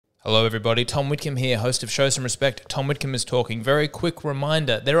Hello everybody, Tom Whitcomb here, host of Show Some Respect. Tom Whitcomb is talking. Very quick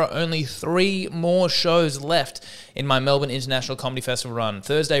reminder, there are only 3 more shows left in my Melbourne International Comedy Festival run.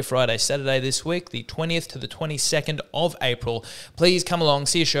 Thursday, Friday, Saturday this week, the 20th to the 22nd of April. Please come along,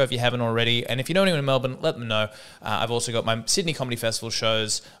 see a show if you haven't already. And if you know anyone in Melbourne, let them know. I've also got my Sydney Comedy Festival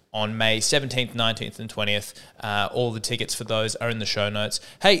shows on May 17th, 19th and 20th. All the tickets for those are in the show notes.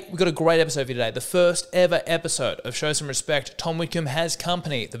 Hey, we've got a great episode for you today. The first ever episode of Show Some Respect. Tom Whitcomb has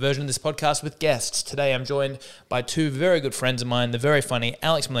company, the version of this podcast with guests. Today I'm joined by 2 very good friends of mine, the very funny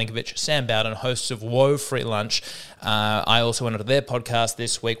Aleks Milinkovic, Sam Bowden, hosts of Whoa Free Lunch. I also went onto their podcast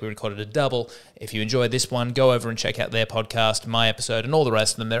this week. We recorded a double. If you enjoyed this one, go over and check out their podcast, my episode, and all the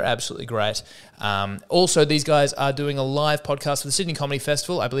rest of them. They're absolutely great. Also, these guys are doing a live podcast for the Sydney Comedy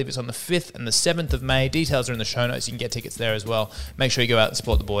Festival. I believe it's on the 5th and the 7th of May. Details are in the show notes. You can get tickets there as well. Make sure you go out and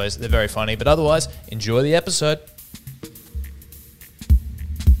support the boys. They're very funny. But otherwise, enjoy the episode.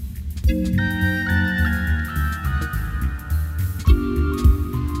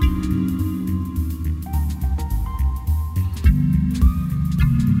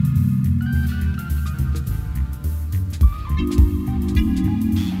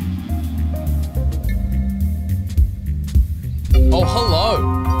 Oh,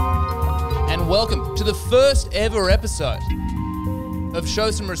 hello, and welcome to the first ever episode of Show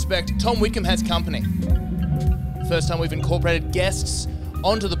Some Respect. Tom Whitcomb has company. First time we've incorporated guests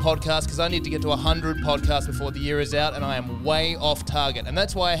onto the podcast because I need to get to 100 podcasts before the year is out, and I am way off target. And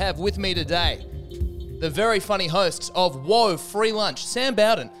that's why I have with me today the very funny hosts of Whoa Free Lunch, Sam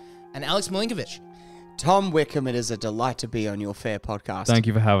Bowden and Aleks Milinkovic. Tom Whitcomb, it is a delight to be on your fair podcast. Thank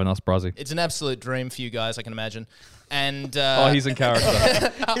you for having us, Brazzy. It's an absolute dream for you guys, I can imagine. And he's in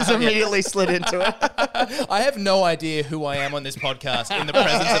character. He's immediately slid into it. I have no idea who I am on this podcast in the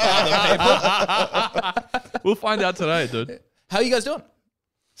presence of other people. We'll find out today, dude. How are you guys doing?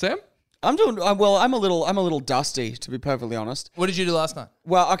 Sam? I'm doing well. I'm a little dusty, to be perfectly honest. What did you do last night?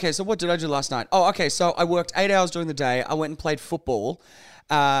 Well, okay. So what did I do last night? Oh, okay. So I worked 8 hours during the day. I went and played football,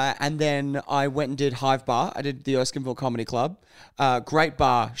 and then I went and did Hive Bar. I did the Erskineville Comedy Club. Great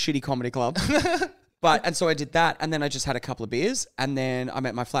bar, shitty comedy club. And so I did that, and then I just had a couple of beers, and then I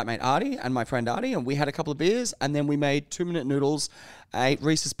met my flatmate Artie and my friend Artie, and we had a couple of beers, and then we made 2-minute noodles, ate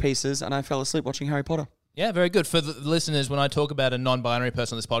Reese's Pieces, and I fell asleep watching Harry Potter. Yeah, very good. For the listeners, when I talk about a non-binary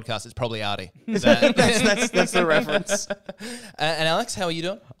person on this podcast, it's probably Artie. That's the reference. And Aleks, how are you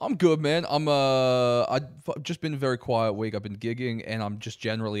doing? I'm good, man. I've just been a very quiet week. I've been gigging, and I'm just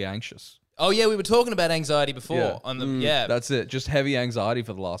generally anxious. Oh, yeah, we were talking about anxiety before. Yeah. That's it. Just heavy anxiety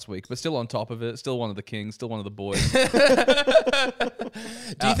for the last week, but still on top of it. Still one of the kings. Still one of the boys. Do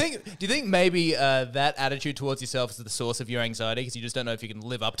you think maybe that attitude towards yourself is the source of your anxiety because you just don't know if you can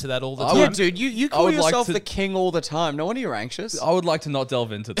live up to that all the time? Yeah, dude, you call yourself like the king all the time. No wonder you're anxious. I would like to not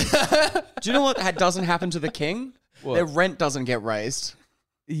delve into this. Do you know what doesn't happen to the king? What? Their rent doesn't get raised.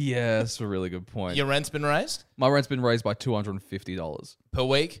 Yeah, that's a really good point. Your rent's been raised? My rent's been raised by $250. Per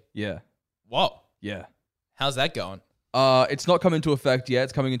week? Yeah. Whoa. Yeah. How's that going? It's not come into effect yet.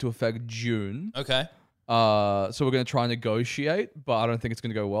 It's coming into effect June. Okay. So we're going to try and negotiate, but I don't think it's going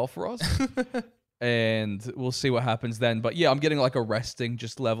to go well for us. And we'll see what happens then. But yeah, I'm getting like a resting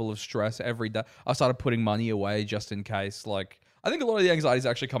just level of stress every day. I started putting money away just in case. Like, I think a lot of the anxiety is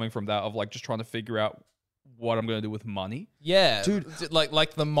actually coming from that of like just trying to figure out what I'm going to do with money. Yeah. Dude.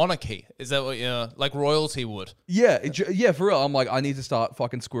 Like the monarchy. Is that what like royalty would? Yeah. Yeah, for real. I'm like, I need to start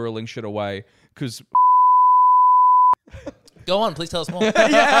fucking squirreling shit away because... Go on, please tell us more.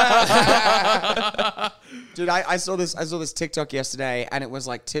 Dude, I saw this TikTok yesterday, and it was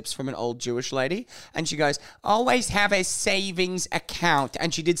like tips from an old Jewish lady, and she goes, "Always have a savings account,"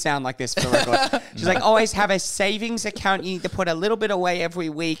 and she did sound like this for the record. She's like, "Always have a savings account. You need to put a little bit away every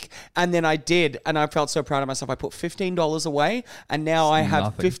week," and then I did, and I felt so proud of myself. I put $15 away, and now I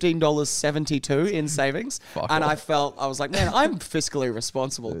have $15.72 in savings, and I was like, man, I'm fiscally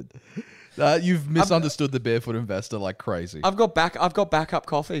responsible. You've misunderstood the barefoot investor like crazy. I've got backup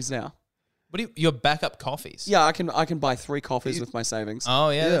coffees now. What do your backup coffees? Yeah, I can buy 3 coffees with my savings.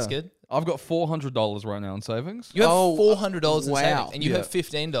 Oh yeah, that's good. I've got $400 right now in savings. You have $400 in wow. savings, and you have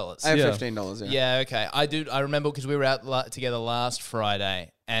 $15. I have $15. Yeah, okay. I remember because we were out together last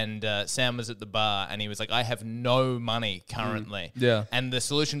Friday, and Sam was at the bar, and he was like, "I have no money currently." Yeah. And the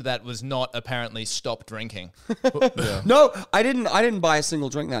solution to that was not apparently stop drinking. No, I didn't buy a single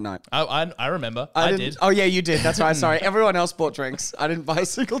drink that night. I remember. I did. Oh yeah, you did. That's right. Sorry, everyone else bought drinks. I didn't buy a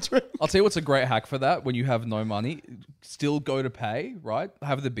single drink. I'll tell you what's a great hack for that. When you have no money, still go to pay. Right,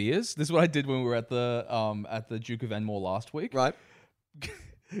 have the beers. This is what I did when we were at the Duke of Enmore last week. Right.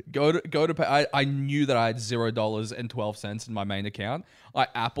 Go to pay. I knew that I had $0.12 in my main account. I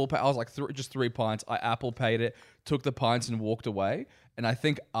Apple Pay. I was like, just 3 pints. I Apple paid it, took the pints and walked away. And I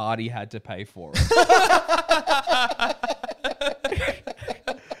think Artie had to pay for it.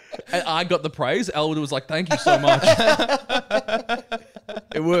 And I got the praise. Elwood was like, "Thank you so much."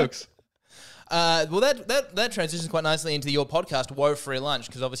 It works. Well, that transitions quite nicely into your podcast, Woe Free Lunch,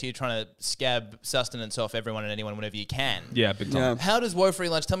 because obviously you're trying to scab sustenance off everyone and anyone whenever you can. Yeah, big time. How does Woe Free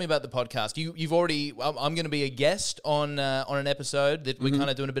Lunch? Tell me about the podcast. You've already. I'm going to be a guest on an episode that we're kind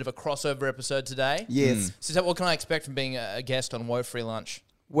of doing a bit of a crossover episode today. Yes. So what can I expect from being a guest on Woe Free Lunch?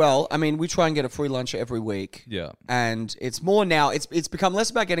 Well, I mean, we try and get a free lunch every week. Yeah. And it's more now, it's become less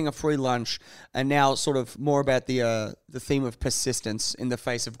about getting a free lunch and now sort of more about the theme of persistence in the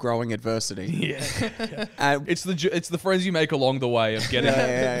face of growing adversity. Yeah. It's the friends you make along the way of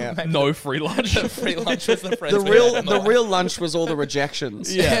getting no free lunch. Free lunch was the friends. The real lunch was all the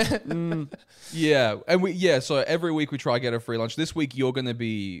rejections. Yeah. Yeah. And so every week we try to get a free lunch. This week you're going to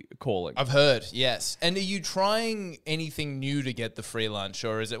be calling. I've heard, yes. And are you trying anything new to get the free lunch,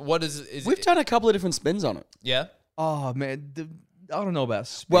 or is it We've done a couple of different spins on it. Yeah. Oh man, I don't know about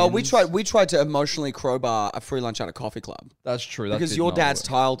spins. Well, we tried to emotionally crowbar a free lunch at a coffee club. That's true. Because your dad's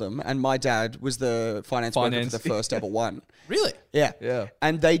tiled them, and my dad was the finance worker for the first ever one. Really? Yeah. Yeah.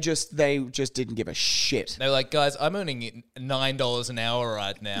 And they just didn't give a shit. They're like, guys, I'm earning $9 an hour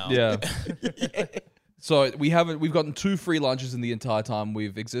right now. Yeah. So we've gotten 2 free lunches in the entire time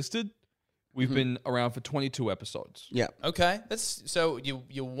we've existed. We've been around for 22 episodes. Yeah. Okay. That's so you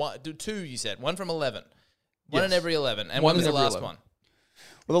do 2, you said. 1 from 11. One in Yes. every 11. And One when was in the every last 11. one?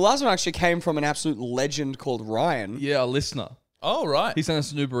 Well, the last one actually came from an absolute legend called Ryan. Yeah, a listener. Oh, right. He sent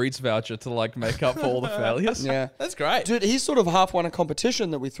us an Uber Eats voucher to like make up for all the failures. Yeah. That's great. Dude, he sort of half won a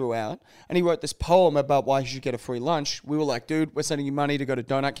competition that we threw out, and he wrote this poem about why he should get a free lunch. We were like, dude, we're sending you money to go to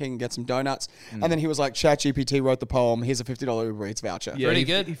Donut King and get some donuts. And then he was like, ChatGPT wrote the poem. Here's a $50 Uber Eats voucher. Yeah, Pretty he-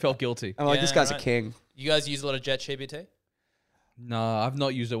 good. He felt guilty. I'm like, Yeah, this guy's right. a king. You guys use a lot of JetGPT? No, I've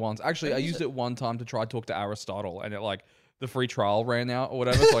not used it once. Actually, I used it one time to try to talk to Aristotle, and it like the free trial ran out or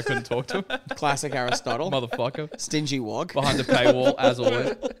whatever, so I couldn't talk to him. Classic Aristotle. Motherfucker. Stingy wog. Behind the paywall, as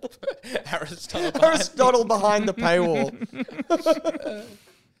always. Aristotle behind the paywall.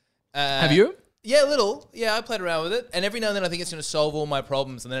 Have you? Yeah, a little. Yeah, I played around with it. And every now and then I think it's going to solve all my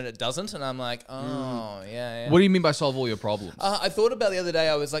problems, and then it doesn't. And I'm like, oh, yeah. What do you mean by solve all your problems? I thought about the other day,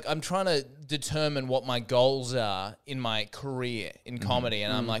 I was like, I'm trying to determine what my goals are in my career in comedy.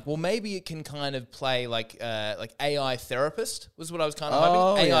 And I'm like, well, maybe it can kind of play like AI therapist was what I was kind of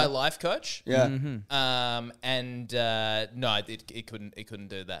hoping. AI life coach. Yeah. No, it couldn't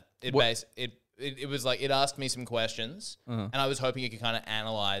do that. It was like, it asked me some questions, and I was hoping it could kind of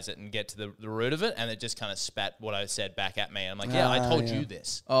analyze it and get to the root of it, and it just kind of spat what I said back at me. And I'm like, I told you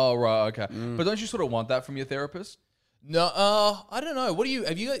this. Oh, right, okay. But don't you sort of want that from your therapist? No, I don't know. What do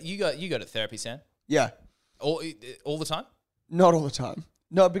you go to therapy, Sam? Yeah. All the time? Not all the time.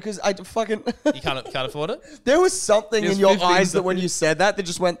 No, because I fucking... You can't afford it? There was something It's in your 15 eyes that when you said that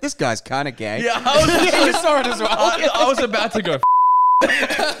just went, this guy's kind of gay. Yeah, I You saw it as well. I was about to go,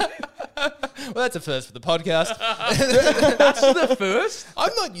 Well, that's a first for the podcast. that's the first? I'm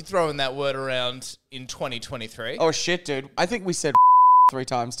not throwing that word around in 2023. Oh, shit, dude. I think we said 3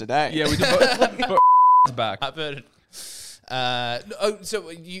 times today. Yeah, we did but back. I've heard it. So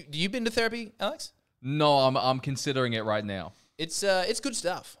you been to therapy, Alex? No, I'm considering it right now. It's good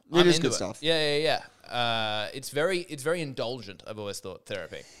stuff. It is good stuff. Yeah. It's very indulgent. I've always thought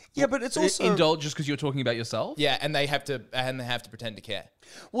therapy. Yeah, but it's also... Indulge just because you're talking about yourself? Yeah, and they have to pretend to care.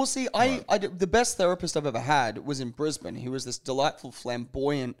 Well, see, the best therapist I've ever had was in Brisbane. He was this delightful,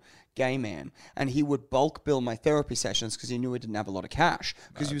 flamboyant gay man, and he would bulk bill my therapy sessions because he knew I didn't have a lot of cash,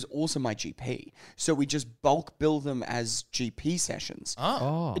 because he was also my GP. So we just bulk bill them as GP sessions.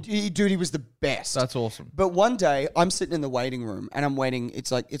 Oh. Dude, he was the best. That's awesome. But one day, I'm sitting in the waiting room, and I'm waiting.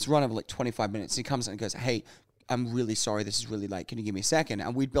 It's run over like 25 minutes. He comes in and goes, hey, I'm really sorry, this is really late. Can you give me a second?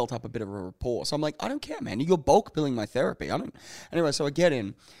 And we'd built up a bit of a rapport. So I'm like, I don't care, man. You're bulk billing my therapy. Anyway, so I get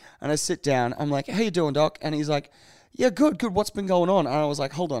in and I sit down. I'm like, how you doing, doc? And he's like, yeah, good. What's been going on? And I was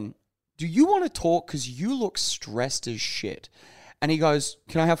like, hold on. Do you want to talk? Because you look stressed as shit. And he goes,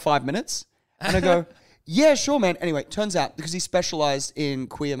 can I have 5 minutes? And I go, yeah, sure, man. Anyway, turns out, because he specialized in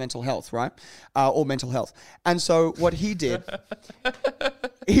queer mental health, right? Or mental health. And so what he did...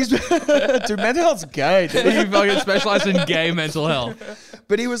 dude, mental health's gay, dude. You fucking specialize in gay mental health.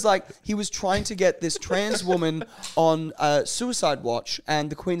 But he was trying to get this trans woman on suicide watch, and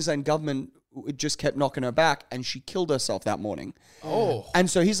the Queensland government just kept knocking her back, and she killed herself that morning. Oh. And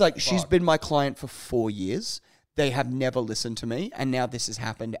so he's like, she's been my client for 4 years. they have never listened to me, and now this has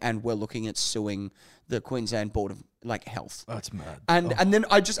happened, and we're looking at suing the Queensland Board of Health. That's mad. And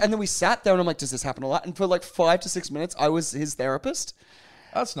then we sat there, and I'm like, does this happen a lot? And for like 5 to 6 minutes, I was his therapist.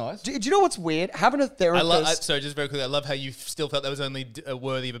 That's nice. Do you know what's weird? Having a therapist. Sorry, just very quickly. I love how you still felt that was only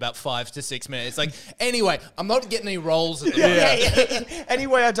worthy of about 5 to 6 minutes. It's like, anyway, I'm not getting any roles at the moment. Yeah.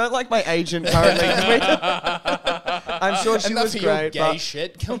 Anyway, I don't like my agent currently. I'm sure she Enough was of your great. gay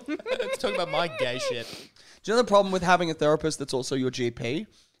shit. Let's talk about my gay shit. Do you know the problem with having a therapist that's also your GP?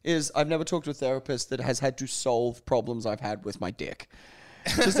 Is I've never talked to a therapist that has had to solve problems I've had with my dick.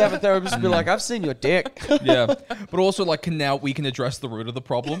 Just have a therapist be like, I've seen your dick. Yeah. But also, like, we can address the root of the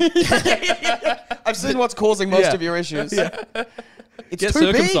problem. I've seen what's causing most of your issues. Yeah. It's Get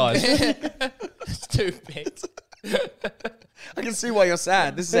too circumcised. It's too big. I can see why you're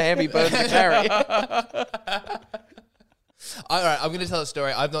sad. This is a heavy burden to carry. All right, I'm going to tell a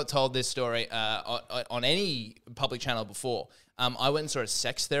story. I've not told this story on any public channel before. I went and saw a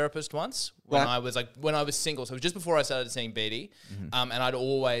sex therapist once when I was single. So it was just before I started seeing BD. And I'd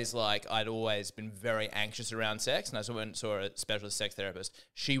always been very anxious around sex. And I went and saw a specialist sex therapist.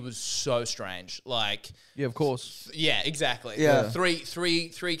 She was so strange. Like, Yeah, of course. yeah, exactly. Yeah.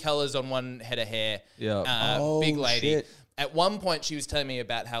 Three colors on one head of hair. Yeah. Big lady. Shit. At one point, she was telling me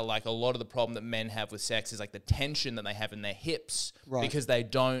about how, like, a lot of the problem that men have with sex is, like, the tension that they have in their hips. Right. Because they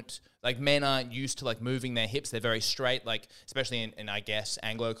don't, like, men aren't used to, like, moving their hips. They're very straight, like, especially in I guess,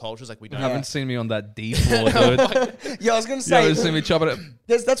 Anglo cultures. Like, we don't. You haven't seen me on that D floor, dude. Yeah, I was going to You haven't say, seen me chopping it.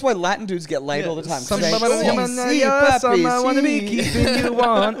 that's why Latin dudes get laid all the time. 'Cause Some they- someone wanna be keeping you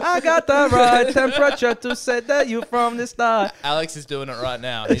on. I got the right temperature to set that you from the start. Alex is doing it right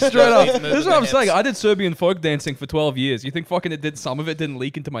now. He's Straight up. moving This is the what I'm hips. saying. I did Serbian folk dancing for 12 years. You think fucking some of it didn't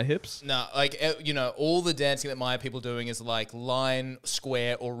leak into my hips? No, like, all the dancing that my people doing is, like, line,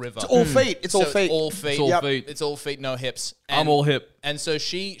 square, or river. It's all feet. It's all So feet. All feet. It's all Yep. feet. It's all feet, no hips. I'm all hip. And so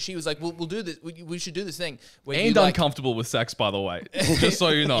she was like, we'll do this. We should do this thing. Where you, And like, uncomfortable with sex, by the way. Just so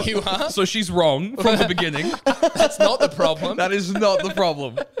you know. You are? So she's wrong from the beginning. That's not the problem. That is not the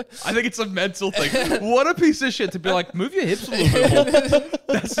problem. I think it's a mental thing. What a piece of shit to be like, move your hips a little bit more.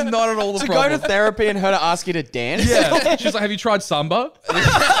 That's not at all the To go problem. to therapy and her to ask you to dance? Yeah. She's like, have you tried samba?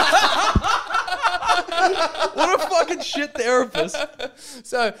 What a fucking shit therapist.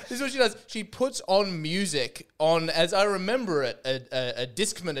 So this is what she does. She puts on music on, as I remember it, a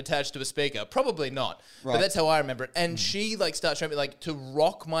Discman attached to a speaker. Probably not, but that's how I remember it. And she, like, starts showing me, like, to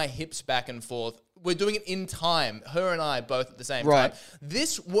rock my hips back and forth. We're doing it in time. Her and I both at the same time.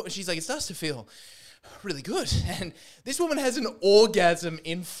 She's like, it starts to feel really good. And this woman has an orgasm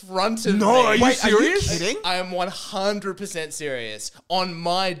in front of me. Are you Wait, serious? Are you kidding? I am 100% serious. On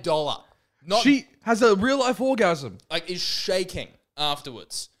my dollar. Not, She has a real life orgasm. like, is shaking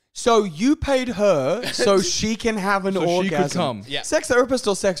afterwards. So you paid her so she can have an So orgasm. she could come. Yeah. Sex therapist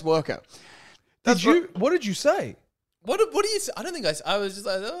or sex worker? What did you say? What do you say? I don't think I was just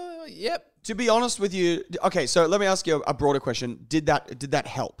like, oh, yep. To be honest with you, okay, so let me ask you a broader question. Did that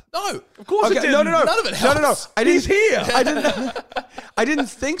help? No. Of course it Okay, didn't. no. None of it helps. He's here. I didn't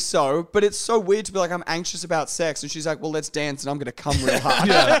think so, but it's so weird to be like, I'm anxious about sex. And she's like, well, let's dance and I'm going to come real hard.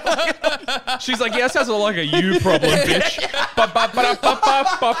 Yeah. She's like, yeah, sounds like a you problem, bitch.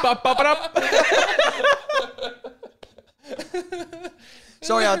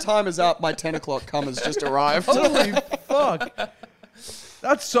 Sorry, our time is up. My 10 o'clock cum has just arrived. Holy fuck.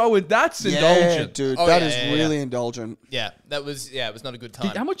 That's Yeah, indulgent. dude, Oh, that yeah, is yeah, really indulgent. Yeah, it was not a good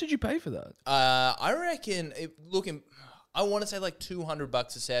time. How much did you pay for that? I reckon, I want to say like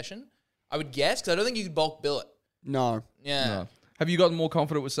 $200 a session. I would guess, because I don't think you could bulk bill it. No. Yeah. No. Have you gotten more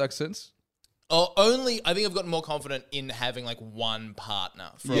confident with sex since? Oh, I think I've gotten more confident in having like one partner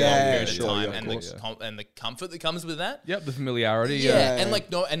for a Yeah, long period sure, of time, yeah, of and course. and the comfort that comes with that. Yep, the familiarity. Yeah, Yeah. and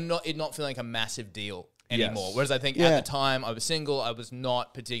like not feeling like a massive deal anymore. Yes. Whereas I think Yeah. at the time I was single, I was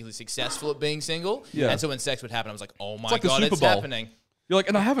not particularly successful at being single. Yeah. And so when sex would happen, I was like, oh my like the god, Super it's Bowl. happening. You're like,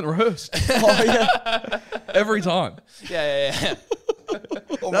 and I haven't rehearsed. Oh, yeah. Every time. Yeah.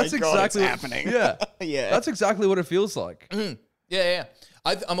 Oh That's my God, exactly it's what- happening. Yeah. Yeah. That's exactly what it feels like. Yeah.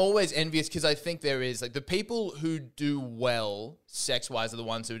 I'm always envious because I think there is like the people who do well sex wise are the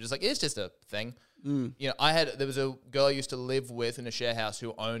ones who are just like, it's just a thing. You know, there was a girl I used to live with in a share house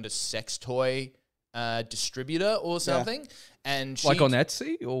who owned a sex toy distributor or something, and she Like on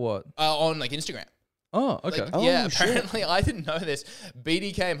Etsy or what? on like Instagram. Oh, okay. Like, yeah, shit. apparently I didn't know this.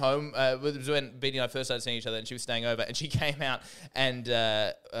 BD came home. It was when BD and I first started seeing each other, and she was staying over. And she came out, and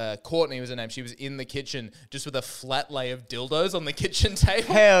Courtney was her name. She was in the kitchen just with a flat lay of dildos on the kitchen table.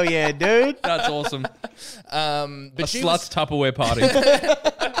 Hell yeah, dude. That's awesome. But A she slut's Tupperware party.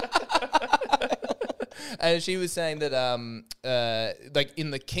 And she was saying that, like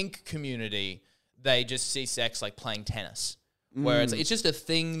in the kink community, they just see sex like playing tennis. Where it's just a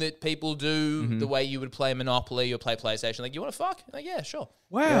thing that people do the way you would play Monopoly or play PlayStation. Like, you want to fuck? Like, yeah, sure.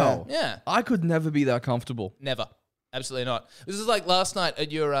 Wow. Yeah. I could never be that comfortable. Never. Absolutely not. This is like last night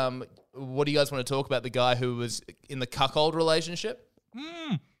at your, what do you guys want to talk about? The guy who was in the cuckold relationship?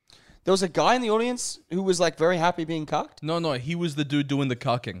 There was a guy in the audience who was like very happy being cucked. No, he was the dude doing the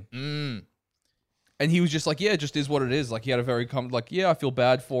cucking. And he was just like, yeah, it just is what it is. Like, he had a very, I feel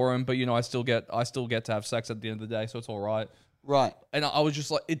bad for him, but, you know, I still get to have sex at the end of the day, so it's all right. Right. And I was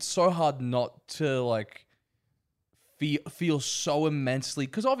just like, it's so hard not to like feel so immensely,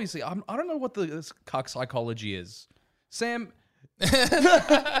 because obviously I don't know what this cuck psychology is. Sam, Do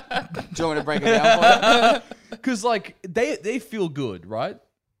you want me to break it down for you? because like they feel good, right?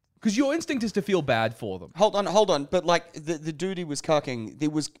 Because your instinct is to feel bad for them. Hold on. But like the dude he was cucking,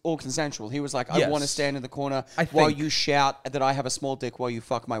 it was all consensual. He was like, I Yes. want to stand in the corner I while think- you shout that I have a small dick while you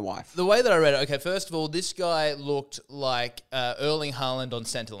fuck my wife. The way that I read it, okay, first of all, this guy looked like Erling Haaland on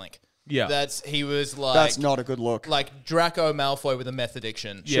Centrelink. Yeah. He was like... That's not a good look. Like Draco Malfoy with a meth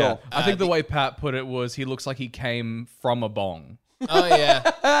addiction. Yeah. Sure. I think the way Pat put it was he looks like he came from a bong. Oh, yeah.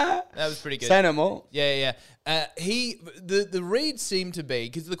 That was pretty good. Say no more. Yeah. The read seemed to be,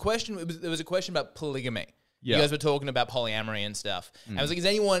 because there was a question about polygamy. Yeah. You guys were talking about polyamory and stuff. And I was like, is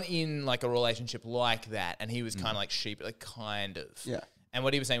anyone in like a relationship like that? And he was kind of like sheep, like kind of. Yeah. And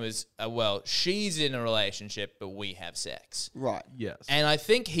what he was saying was, well, she's in a relationship, but we have sex. Right. Yes. And I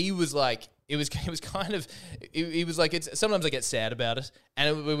think he was like, it was kind of, he was like, sometimes I get sad about it.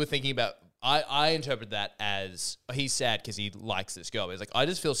 And we were thinking about, I interpret that as, he's sad because he likes this girl. He's like, I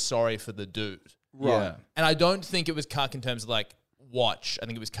just feel sorry for the dude. Right. Yeah. And I don't think it was cuck in terms of like watch. I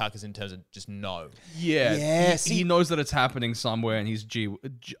think it was cuck as in terms of just know. Yeah. Yeah, He knows that it's happening somewhere, and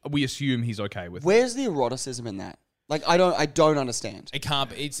we assume he's okay with it. Where's the eroticism in that? Like, I don't understand. It can't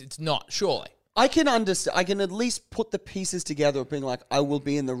be, it's not, surely. I can understand. I can at least put the pieces together of being like, I will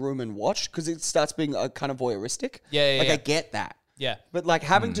be in the room and watch, because it starts being a kind of voyeuristic. Yeah, Like, yeah. I get that. Yeah. But like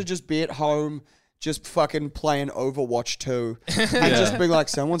having to just be at home, just fucking playing Overwatch 2 and just being like,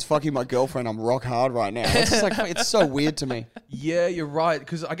 someone's fucking my girlfriend, I'm rock hard right now. It's just like, it's so weird to me. Yeah, you're right.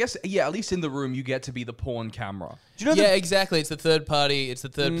 Because I guess, at least in the room, you get to be the porn camera. Do you know Yeah, exactly. It's the third party. It's the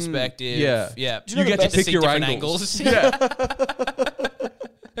third perspective. Yeah. Yeah. Do you know You the get to best- pick your different angles. Yeah.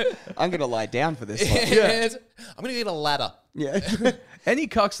 I'm going to lie down for this one. Yes. I'm going to get a ladder. Yeah. Any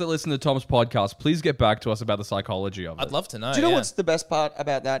cucks that listen to Tom's podcast, please get back to us about the psychology of it. I'd love to know. Do you know yeah. what's the best part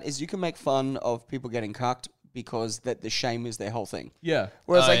about that is you can make fun of people getting cucked because that the shame is their whole thing. Yeah.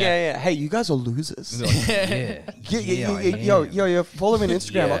 Whereas Oh, like, yeah. yeah, hey, you guys are losers. Yeah. Yo, follow me on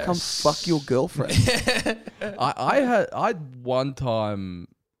Instagram. I'll come Yes. fuck your girlfriend. I one time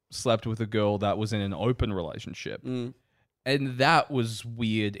slept with a girl that was in an open relationship. And that was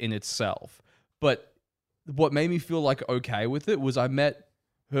weird in itself. But what made me feel like okay with it was I met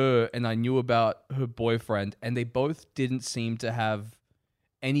her and I knew about her boyfriend, and they both didn't seem to have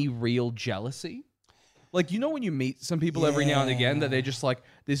any real jealousy. Like, you know when you meet some people every now and again that they're just like,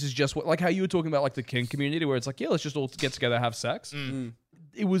 this is just what, like how you were talking about like the kink community where it's like, yeah, let's just all get together, have sex.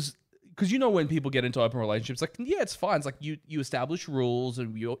 It was, because you know when people get into open relationships, like, yeah, it's fine. It's like you establish rules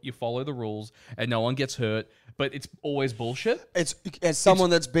and you follow the rules and no one gets hurt, but it's always bullshit. It's as someone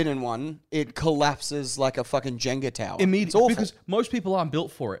that's been in one, it collapses like a fucking Jenga tower. It's Immediately, awful. because most people aren't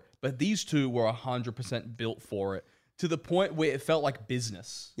built for it, but these two were 100% built for it to the point where it felt like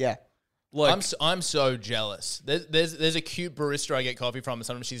business. Yeah. Like, I'm so jealous. There's a cute barista I get coffee from, and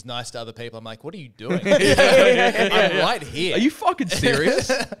sometimes she's nice to other people. I'm like, what are you doing? I'm right here. are you fucking serious?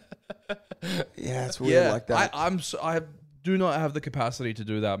 Yeah, it's weird like that. I do not have the capacity to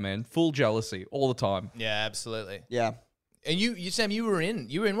do that, man. Full jealousy all the time. Yeah, absolutely. yeah. And you Sam, you were in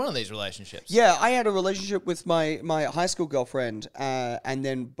one of these relationships. Yeah, I had a relationship with my high school girlfriend, and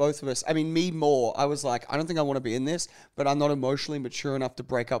then both of us, I mean, me more, I was like, I don't think I want to be in this, but I'm not emotionally mature enough to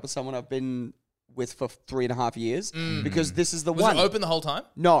break up with someone I've been with for 3.5 years, because this is the Was one. it open the whole time?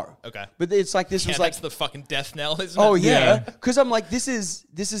 No. Okay. But it's like, this Yeah, was like, that's the fucking death knell, isn't oh it? yeah, because I'm like, this is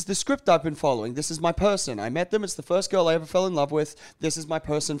the script I've been following. This is my person. I met them. It's the first girl I ever fell in love with. This is my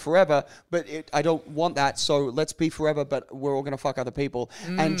person forever. But I don't want that. So let's be forever. But we're all gonna fuck other people,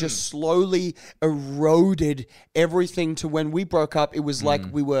 and just slowly eroded everything to when we broke up. It was like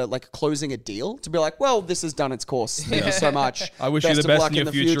we were like closing a deal to be like, well, this has done its course. Thank you so much. I wish you the of best luck in your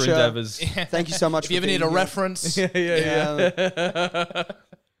the future endeavors. Thank you so much. If you ever need a reference, Yeah.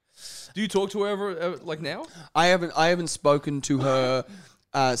 Do you talk to her ever, like now? I haven't spoken to her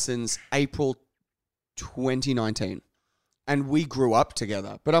since April 2019, and we grew up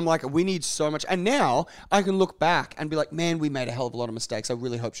together. But I'm like, we need so much. And now I can look back and be like, man, we made a hell of a lot of mistakes. I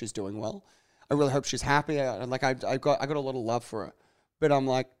really hope she's doing well. I really hope she's happy. I got a lot of love for her. But I'm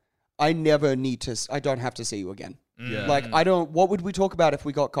like, I don't have to see you again. Yeah. Like, what would we talk about if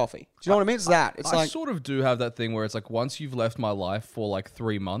we got coffee? Do you know what I mean? It's that. It's I like, sort of do have that thing where it's like once you've left my life for like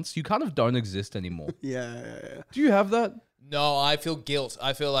 3 months, you kind of don't exist anymore. yeah. Do you have that? No, I feel guilt.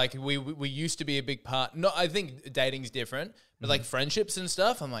 I feel like we used to be a big part. No, I think dating's different, but like friendships and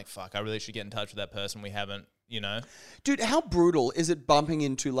stuff, I'm like, fuck, I really should get in touch with that person we haven't, Dude, how brutal is it bumping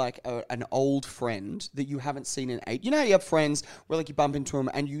into like an old friend that you haven't seen in 8? You know how you have friends where like you bump into them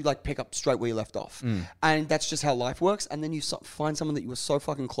and you like pick up straight where you left off. And that's just how life works. And then you find someone that you were so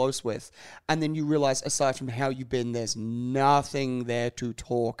fucking close with. And then you realize aside from how you've been, there's nothing there to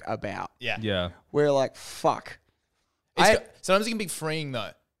talk about. Yeah. Yeah. We're like, fuck. Sometimes it can be freeing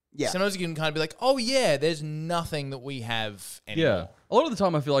though. Yeah. Sometimes you can kind of be like, oh yeah, there's nothing that we have anymore. Yeah. A lot of the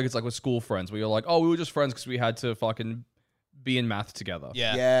time I feel like it's like with school friends where you're like, oh, we were just friends because we had to fucking be in math together.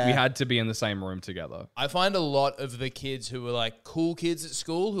 Yeah. We had to be in the same room together. I find a lot of the kids who were like cool kids at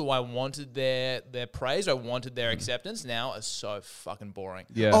school who I wanted their praise, I wanted their acceptance, now are so fucking boring.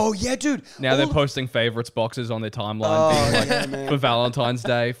 Yeah. Oh, yeah, dude. Now they're posting favorites boxes on their timeline being like, yeah, man. for Valentine's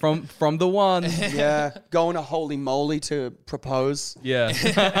Day from the one. Yeah. Going to Holy Moly to propose Yeah.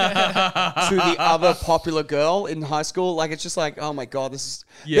 to the other popular girl in high school. Like, it's just like, oh my God, this is...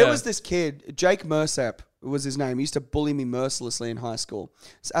 Yeah. There was this kid, Jake Mersep was his name. He used to bully me mercilessly in high school.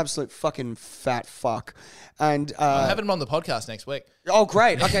 It's absolute fucking fat fuck. And I'm having him on the podcast next week. oh,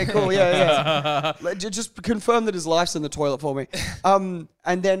 great. Okay, cool. Yeah. Just confirm that his life's in the toilet for me. And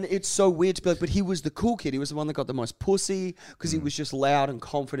then it's so weird to be like, but he was the cool kid. He was the one that got the most pussy because he was just loud and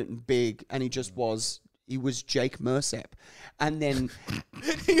confident and big, and he just was... He was Jake Mersep. And then...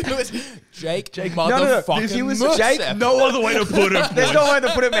 He was Jake No, motherfucking he was Mersep. Jake... No other way to put it. There's no way to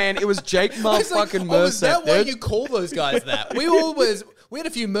put it, man. It was Jake It's like, motherfucking oh, is that Mersep, why dude. you call those guys that? We had a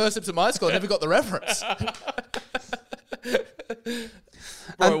few Merseps at my school. I never got the reference.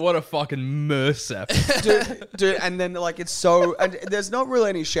 Bro, what a fucking Mersep. Dude, and then like it's so, and there's not really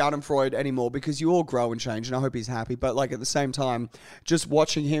any Schadenfreude anymore because you all grow and change, and I hope he's happy. But like at the same time, just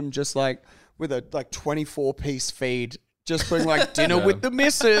watching him just like with a like 24-piece feed, just putting like dinner Yeah. with the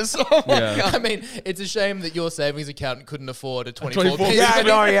missus. Oh my Yeah. God. I mean, it's a shame that your savings accounnt couldn't afford a 24 piece. Yeah, I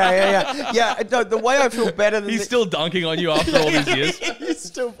know, yeah. Yeah, no, the way I feel better than He's still dunking on you after all these years. He's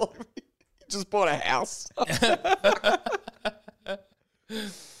still just bought a house.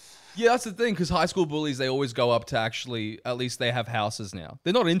 Yeah, that's the thing, because high school bullies, they always go up to actually, at least they have houses now.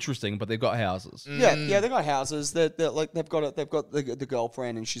 They're not interesting, but they've got houses. Yeah, they got houses. They're like they've got the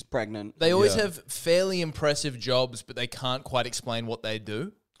girlfriend and she's pregnant. They always Yeah. have fairly impressive jobs, but they can't quite explain what they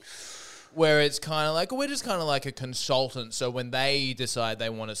do. Where it's kind of like, we're just kind of like a consultant. So when they decide they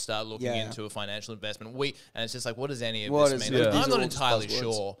want to start looking Yeah. into a financial investment, and it's just like, what does any of What this is mean? it? These I'm are not all just entirely buzzwords.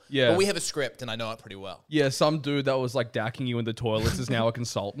 sure. Yeah. But we have a script and I know it pretty well. Yeah, some dude that was like dacking you in the toilets is now a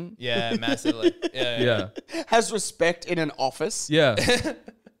consultant. Yeah, massively. Yeah. Has respect in an office. Yeah.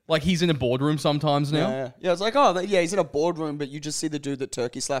 Like he's in a boardroom sometimes now. Yeah, it's like, oh, yeah, he's in a boardroom, but you just see the dude that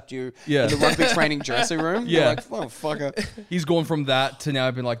turkey slapped you Yeah. in the rugby training dressing room. You're Yeah. like, oh, fucker. He's gone from that to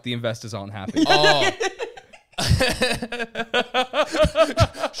now being like, the investors aren't happy. Oh.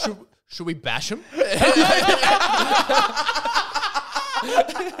 Should we bash him?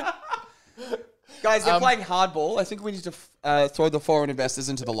 Guys, they're playing hardball. I think we need to throw the foreign investors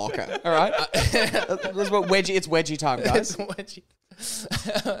into the locker. All right? That's what it's wedgie time, guys.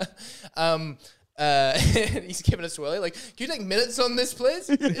 He's giving a swirly. Like, can you take minutes on this, please?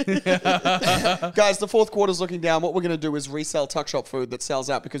 Guys, the fourth quarter's looking down. What we're going to do is resell tuck shop food that sells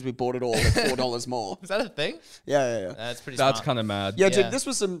out because we bought it all at $4 more. Is that a thing? Yeah. That's pretty That's smart. kind of mad. Yeah, Yeah. dude, this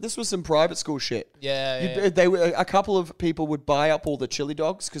was some private school shit. Yeah. They were, a couple of people would buy up all the chili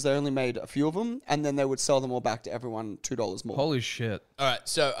dogs because they only made a few of them, and then they would sell them all back to everyone $2 more. Holy shit. All right,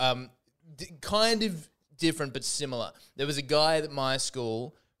 so kind of different but similar. There was a guy at my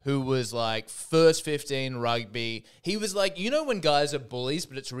school who was like first 15 rugby. He was like, you know when guys are bullies,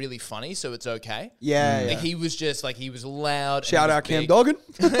 but it's really funny, so it's okay? Yeah, Like he was just like, he was loud. Shout and out he was Cam big. Doggin.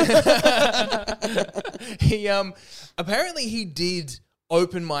 He apparently he did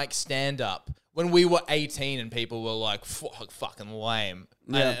open mic stand up when we were 18 and people were like fucking lame.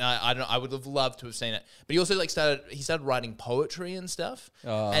 Yeah. And I don't know, I would have loved to have seen it. But he also like started writing poetry and stuff.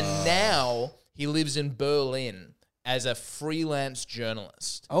 And now he lives in Berlin as a freelance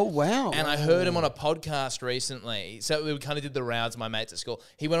journalist. Oh, wow. And I heard him on a podcast recently. So we kind of did the rounds, my mates at school.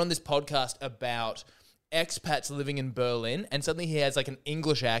 He went on this podcast about expats living in Berlin, and suddenly he has like an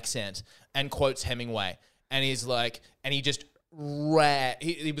English accent and quotes Hemingway. and he's like, and he just ran.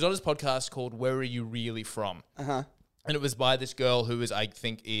 He was on his podcast called "Where Are You Really From?" And it was by this girl who is, I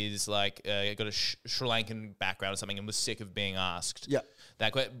think, is like got a Sri Lankan background or something, and was sick of being asked. Yeah.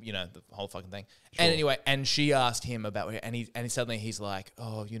 That, the whole fucking thing. Sure. And anyway, and she asked him about, and suddenly he's like,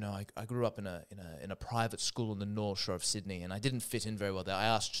 oh, I grew up in a private school in the North Shore of Sydney, and I didn't fit in very well there. I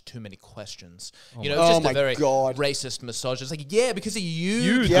asked too many questions. It's just a very racist misogynist. It's like, yeah, because of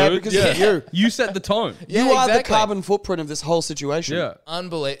you. Because of you. You set the tone. You are the carbon footprint of this whole situation. Yeah.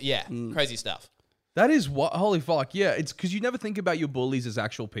 Unbelievable. Yeah. Crazy stuff. That is what, holy fuck. Yeah. It's because you never think about your bullies as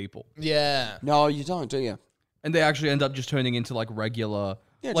actual people. Yeah. No, you don't, do you? And they actually end up just turning into like regular.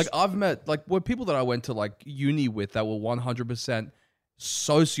 Yeah, like I've met were people that I went to like uni with that were 100%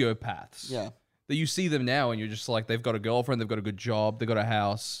 sociopaths. Yeah. That you see them now and you're just like, they've got a girlfriend, they've got a good job, they've got a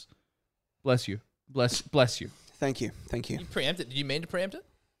house. Bless you. Bless you. Thank you. You preempted. Did you mean to preempt it?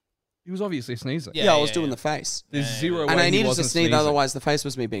 He was obviously sneezing. Yeah, I was doing the face. There's zero way and I he needed to wasn't sneeze, sneezing. Otherwise the face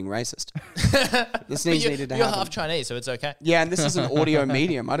was me being racist. The sneeze needed to happen. You're half Chinese, so it's okay. Yeah, and this is an audio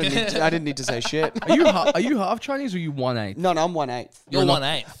medium. I didn't need to say shit. Are you half Chinese or are you 1/8? No, I'm 1/8. You're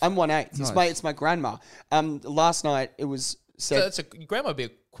 1/8. I'm 1/8. Nice. It's my grandma. Last night it was said. So your grandma would be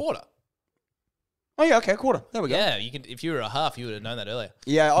a quarter. Oh yeah, okay, a quarter. There we go. Yeah, you can. If you were a half, you would have known that earlier.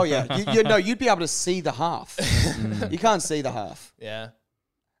 Yeah. Oh yeah. You'd be able to see the half. You can't see the half. Yeah.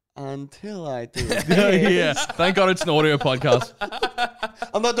 Until I do. Yeah. Thank God it's an audio podcast.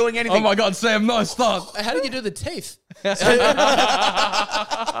 I'm not doing anything. Oh my God, Sam, no, stop. How did you do the teeth?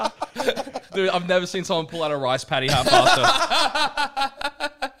 Dude, I've never seen someone pull out a rice patty hat faster.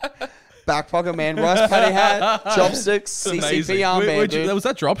 Back pocket man, rice patty hat, chopsticks, CCP armband, dude. Was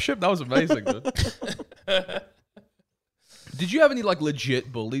that dropship? That was amazing, dude. Did you have any like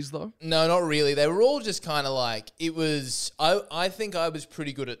legit bullies though? No, not really. They were all just kind of like, it was, I think I was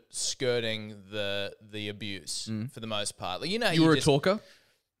pretty good at skirting the abuse for the most part. Like, how you were a talker?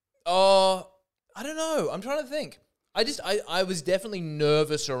 Oh, I don't know. I'm trying to think. I was definitely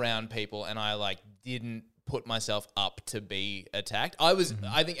nervous around people, and I like didn't put myself up to be attacked. I was,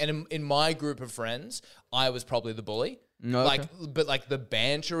 I think, and in my group of friends, I was probably the bully. No, okay. But like the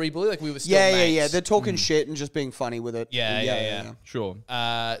bantery bully, like we were still mates. Yeah. They're talking shit and just being funny with it. Yeah. Sure.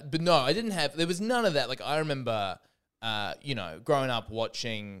 But no, I didn't have. There was none of that. Like I remember, growing up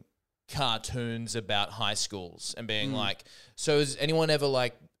watching cartoons about high schools and being like, so has anyone ever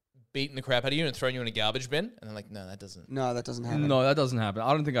like beaten the crap out of you and thrown you in a garbage bin? And they're like, no, that doesn't happen. No, that doesn't happen.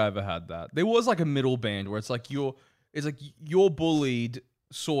 I don't think I ever had that. There was like a middle band where it's like you're bullied.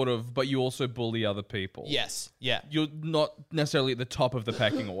 Sort of, but you also bully other people. Yes, yeah. You're not necessarily at the top of the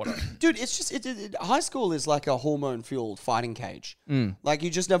pecking order. Dude, it's just, high school is like a hormone-fueled fighting cage. Like, you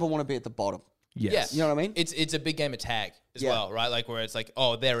just never want to be at the bottom. Yes. You know what I mean? It's a big game of tag as well, right? Like, where it's like,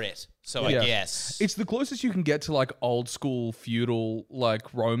 oh, they're it. So I guess. It's the closest you can get to like old school feudal,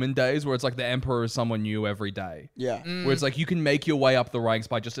 like Roman days where it's like the emperor is someone new every day. Yeah. Where it's like you can make your way up the ranks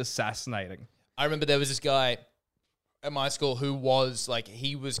by just assassinating. I remember there was this guy at my school who was like,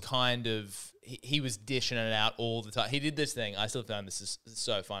 he was kind of, he was dishing it out all the time. He did this thing. I still find this is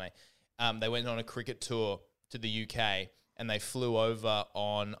so funny. They went on a cricket tour to the UK and they flew over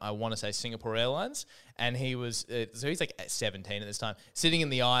on, I want to say, Singapore Airlines. And he was, so he's like 17 at this time, sitting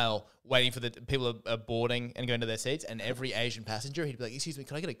in the aisle waiting for the people are boarding and going to their seats. And every Asian passenger, he'd be like, excuse me,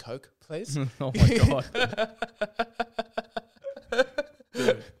 can I get a Coke, please? Oh my God.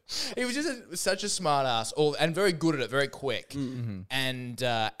 He was just such a smart ass, and very good at it, very quick. And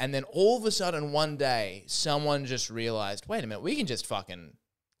then all of a sudden one day, someone just realized, wait a minute, we can just fucking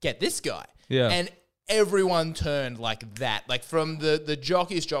get this guy. Yeah. And everyone turned like that. Like from the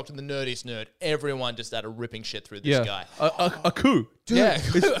jockiest jock to the nerdiest nerd, everyone just started ripping shit through this guy. A coup. Dude, yeah,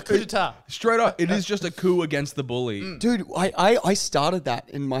 a coup d'etat. Straight up, it is just a coup against the bully. Dude, I started that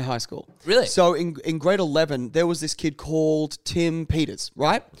in my high school. Really? So in grade 11, there was this kid called Tim Peters,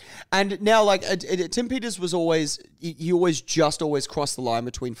 right? And now, like, Tim Peters was always crossed the line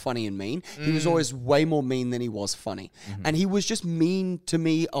between funny and mean. He was always way more mean than he was funny. And he was just mean to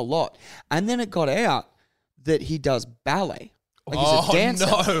me a lot. And then it got out that he does ballet. Like he's a dancer.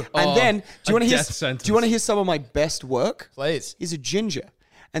 No. And then, do you want sentence. to hear some of my best work? Please. He's a ginger.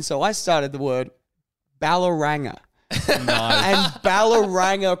 And so I started the word balleranga. Nice. And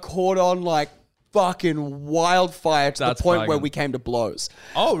balleranga caught on like fucking wildfire to That's the point where banging. we came to blows.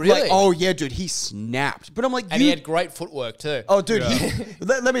 Oh, really? Like, oh, yeah, dude, he snapped. But I'm like, And he had great footwork too. oh, dude,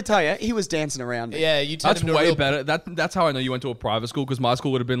 let me tell you, he was dancing around. Yeah, you turned That's him to way a real better. That's how I know you went to a private school, because my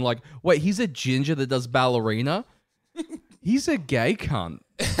school would have been like, wait, he's a ginger that does ballerina? He's a gay cunt.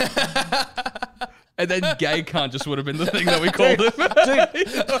 And then gay cunt just would have been the thing that we called him. Dude,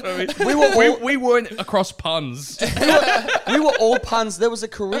 You know what I mean? we weren't across puns. we were all puns. There was a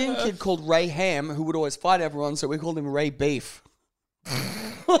Korean kid called Ray Ham who would always fight everyone, so we called him Ray Beef.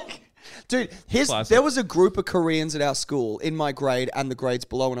 Dude, there was a group of Koreans at our school in my grade and the grades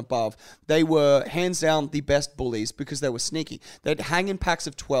below and above. They were hands down the best bullies because they were sneaky. They'd hang in packs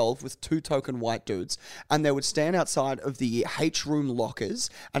of 12 with 2 token white dudes, and they would stand outside of the H room lockers.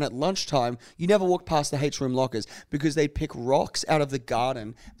 And at lunchtime, you never walked past the H room lockers because they'd pick rocks out of the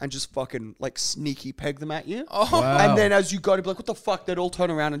garden and just fucking like sneaky peg them at you. Oh. Wow. And then as you go to be like, what the fuck? They'd all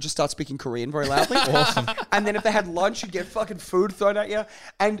turn around and just start speaking Korean very loudly. Awesome. And then if they had lunch, you'd get fucking food thrown at you.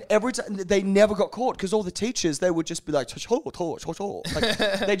 And every time they never got caught because all the teachers, they would just be like,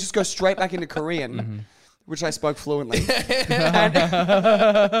 like they just go straight back into Korean, which I spoke fluently.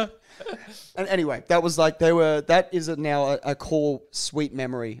 And anyway, that was like that is now a core sweet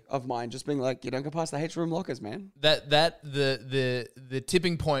memory of mine. Just being like, you don't go past the H room lockers, man. The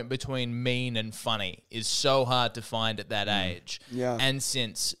tipping point between mean and funny is so hard to find at that age. Yeah. And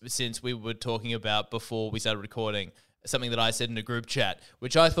since we were talking about before we started recording, something that I said in a group chat,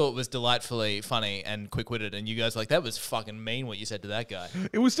 which I thought was delightfully funny and quick-witted, and you guys were like, that was fucking mean what you said to that guy.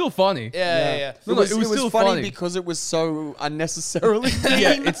 It was still funny. Yeah. It was still funny because it was so unnecessarily mean.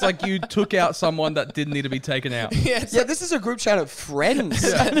 Yeah, it's like you took out someone that didn't need to be taken out. Yeah, This is a group chat of friends.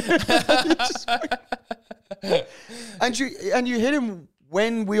 And you hit him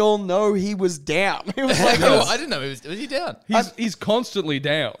when we all know he was down. It was like, I didn't know was he down? He's constantly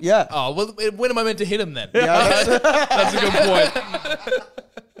down. yeah. Oh, well, when am I meant to hit him then? Yeah, That's a good point.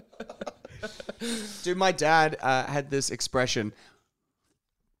 dude, my dad had this expression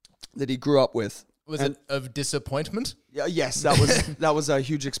that he grew up with. Was it of disappointment? Yes, that was a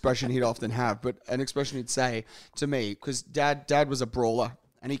huge expression he'd often have, but an expression he'd say to me, because dad was a brawler,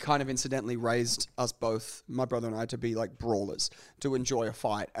 and he kind of incidentally raised us both, my brother and I, to be like brawlers, to enjoy a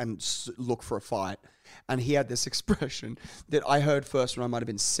fight and look for a fight. And he had this expression that I heard first when I might have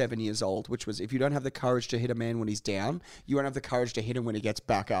been 7 years old, which was, if you don't have the courage to hit a man when he's down, you won't have the courage to hit him when he gets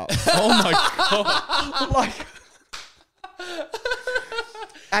back up. Oh my God. Like...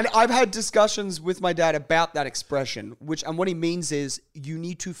 And I've had discussions with my dad about that expression, and what he means is you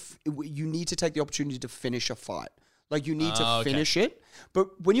need to take the opportunity to finish a fight. Like, you need to finish it.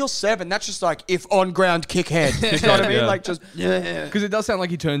 But when you're 7, that's just like, if on ground, kick head. You know what I mean? Yeah. Like, just, yeah. Because it does sound like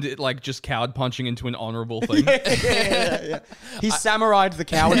he turned it like just coward punching into an honourable thing. Yeah. He samurai'd the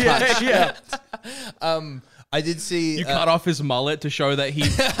coward punch. Yeah. I did see... You cut off his mullet to show that he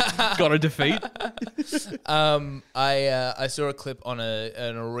got a defeat. I saw a clip on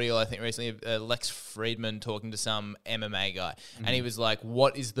a reel, I think recently, of Lex Friedman talking to some MMA guy. And he was like,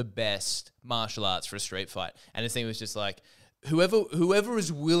 what is the best martial arts for a street fight? And his thing was just like, whoever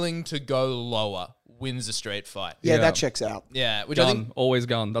is willing to go lower wins a street fight. Yeah, that checks out. Yeah, which I Gun. think... Always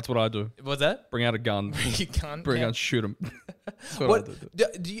gun. That's what I do. What's that? Bring out a gun. You can't. Bring yeah. out, shoot him. That's what I What do.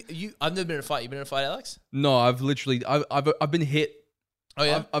 do you? I've never been in a fight. You been in a fight, Alex? No, I've been hit. Oh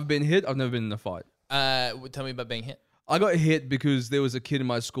yeah. I've been hit. I've never been in a fight. Tell me about being hit. I got hit because there was a kid in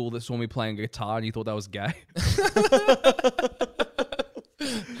my school that saw me playing guitar and he thought that was gay.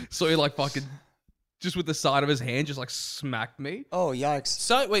 So he like fucking just with the side of his hand just like smacked me. Oh, yikes.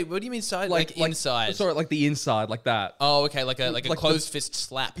 Side? Wait, what do you mean side? Like inside? Sorry, like the inside, like that. Oh, okay, like a Like closed fist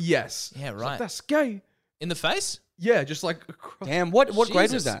slap. Yes. Yeah, It's right. like, that's gay. In the face? Yeah, just like across. Damn, what grade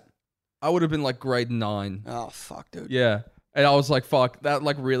was Jesus. that? I would have been like grade 9. Oh, fuck, dude. Yeah. And I was like, fuck, that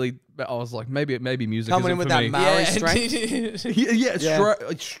like really, I was like, maybe music Coming isn't in with for that me. Maori strength. Yeah.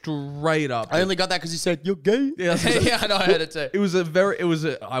 Straight up. I only got that because you said, you're gay. Yeah, Yeah, I know, I heard it too.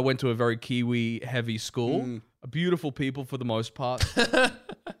 I went to a very Kiwi heavy school. Beautiful people for the most part.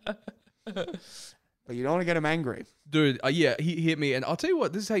 But you don't want to get him angry. Dude, yeah, he hit me. And I'll tell you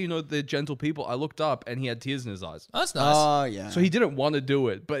what, this is how you know they're gentle people. I looked up and he had tears in his eyes. Oh, that's nice. Oh, yeah. So he didn't want to do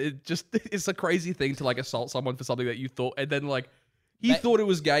it, but it's a crazy thing to like assault someone for something that you thought, and then like, he thought it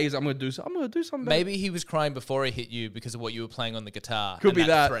was gay. He's like, I'm gonna do something. Maybe he was crying before he hit you because of what you were playing on the guitar. Could and be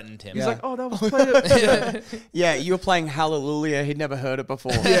that. threatened him. He's Yeah. like, oh, that was played. Yeah, you were playing Hallelujah. He'd never heard it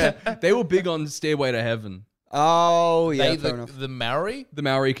before. Yeah, they were big on Stairway to Heaven. Oh, yeah, They fair enough. the Maori? The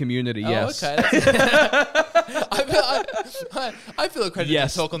Maori community, yes. Oh, okay. I feel accredited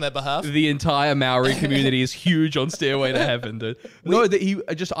Yes. to talk on their behalf. The entire Maori community is huge on Stairway to Heaven, dude. No,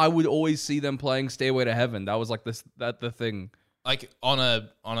 I would always see them playing Stairway to Heaven. That was like the thing Like on a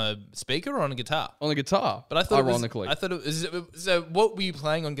speaker or on a guitar? on the guitar. But I thought ironically, I thought it was. So what were you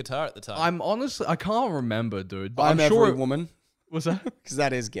playing on guitar at the time? I can't remember, dude. But I'm I'm sure every woman. What's that? Because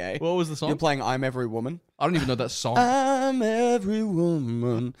that is gay. What was the song? You're playing I'm Every Woman. I don't even know that song. I'm every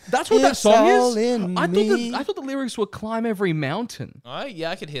woman. That's what that It's song all is? in I me. thought the lyrics were climb every mountain. Oh, yeah,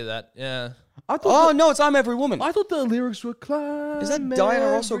 I could hear that. Yeah. I thought No, it's I'm Every Woman. I thought the lyrics were climb Is that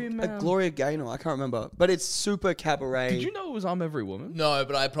Diana Ross or every mountain. Gloria Gaynor? I can't remember. But it's super cabaret. Did you know it was I'm Every Woman? No,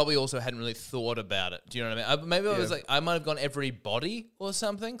 but I probably also hadn't really thought about it. Do you know what I mean? Maybe I was like, I might have gone everybody or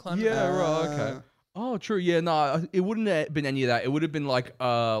something. Yeah, right, okay. Oh, true. Yeah, no, it wouldn't have been any of that. It would have been like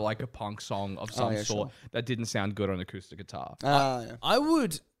a punk song of some sort that didn't sound good on acoustic guitar. Yeah. I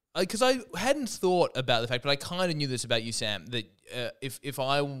would, because I hadn't thought about the fact, but I kind of knew this about you, Sam, that if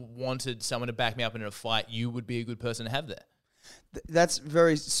I wanted someone to back me up in a fight, you would be a good person to have there. That's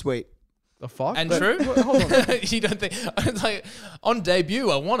very sweet. The fuck? And true? Hold on. You don't think, like, on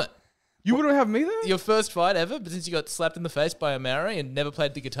debut, I want it. You wouldn't have me there? Your first fight ever, but since you got slapped in the face by a Maori and never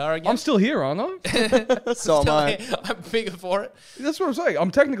played the guitar again. I'm still here, aren't I? So am I. I'm bigger for it. That's what I'm saying.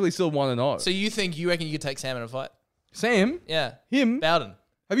 I'm technically still 1-0. So you reckon you could take Sam in a fight? Sam? Yeah. Him? Bowden.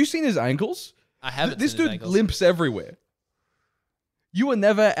 Have you seen his ankles? I haven't This seen his dude ankles. limps everywhere. You were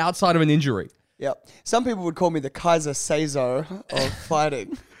never outside of an injury. Yep. Some people would call me the Kaiser Caesar of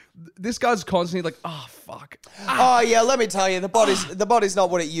fighting. This guy's constantly like, oh, fuck. Oh yeah, let me tell you, the body's not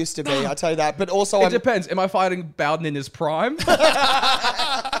what it used to be. I tell you that. But also, It depends. Am I fighting Bowden in his prime?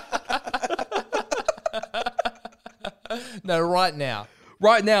 No, right now.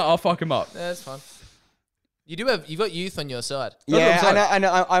 Right now, I'll fuck him up. That's fine. You've got youth on your side. That's what I'm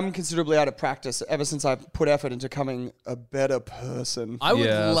saying. I'm considerably out of practice ever since I've put effort into becoming a better person. I would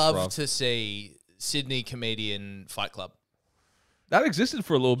Yeah, that's love rough. to see Sydney Comedian Fight Club. That existed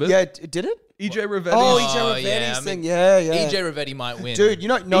for a little bit. Yeah, did it? EJ Rivetti. Oh, Oh, EJ Ravetti's yeah, I mean, thing. Yeah. EJ Rivetti might win. Dude, you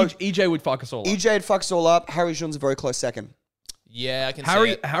know, no, EJ would fuck us all up. EJ fucks all up. Harry Jun's a very close second. Yeah, I can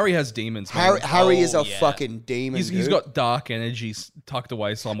see it. Harry has demons. Man. Harry is a yeah. fucking demon. He's dude. got dark energies tucked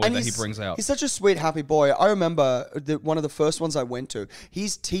away somewhere And that he brings out. He's such a sweet, happy boy. I remember one of the first ones I went to.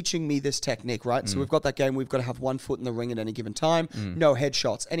 He's teaching me this technique, right? So we've got that game. We've got to have 1 foot in the ring at any given time. No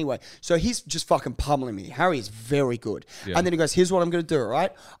headshots. Anyway, so he's just fucking pummeling me. Harry is very good. Yeah. And then he goes, here's what I'm going to do, all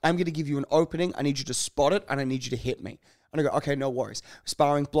right? I'm going to give you an opening. I need you to spot it, and I need you to hit me. And I go, okay, no worries.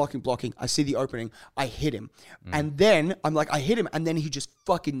 Sparring, blocking. I see the opening. I hit him. And then I'm like, I hit him. And then he just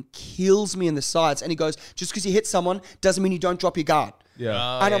fucking kills me in the sides. And he goes, just because you hit someone doesn't mean you don't drop your guard.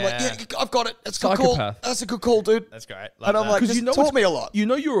 Yeah. And I'm like, yeah, I've got it. That's a good Psychopath. call. That's a good call, dude. That's great. And I'm like, Because this you know taught me a lot. You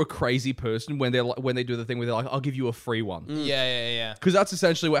know you're a crazy person when they do the thing where they're like, I'll give you a free one. yeah. Because that's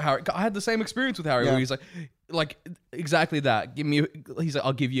essentially what Harry. I had the same experience with Harry, Yeah. where he's like exactly that. He's like,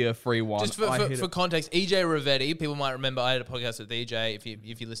 I'll give you a free one. Just for context, EJ Rivetti, people might remember I had a podcast with EJ.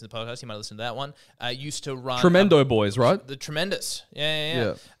 If you listen to the podcast, you might listen to that one. Used to run Tremendo boys, right? the Tremendous,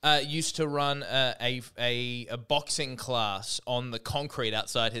 yeah. Used to run a boxing class on the concrete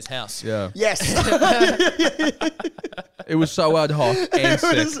outside his house. Yeah. Yes. It was so ad hoc and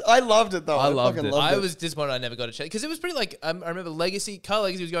sick. I loved it, though. I loved fucking it. I was disappointed I never got a chance because it was pretty like I remember Carl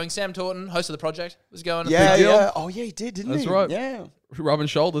Legacy was going. Sam Taunton, host of the project, was going. Yeah, deal. yeah. Oh, yeah, he did, didn't That's he? right. Yeah. Rubbing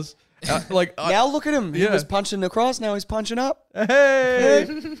shoulders. Now look at him. He Yeah. was punching across. Now he's punching up. Hey!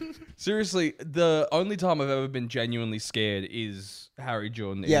 Seriously, the only time I've ever been genuinely scared is Harry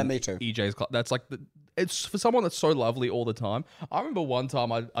Jun. Yeah, in me too. EJ's class. That's like it's for someone that's so lovely all the time. I remember one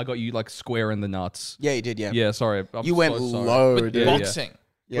time I got you like square in the nuts. Yeah, he did, yeah. Yeah, sorry. I'm You went so sorry. low, But dude. Yeah, boxing.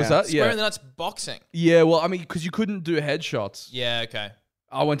 Yeah. What's that? Square Yeah. in the nuts boxing. Yeah, well, I mean, because you couldn't do headshots. Yeah, okay.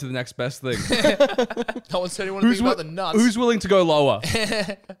 I went to the next best thing. No one said he wanted to think about the nuts. Who's willing to go lower?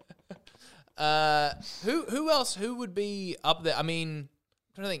 Who else? Who would be up there? I mean,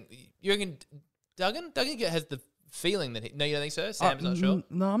 I'm trying to think. You reckon Duggan? Duggan has the feeling that no, you don't think so? Sam's not sure.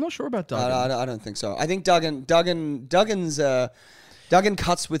 No, I'm not sure about Duggan. I don't think so. I think Duggan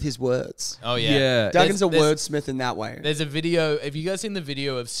cuts with his words. Oh yeah. Yeah. Duggan's a There's- wordsmith in that way. There's a video. Have you guys seen the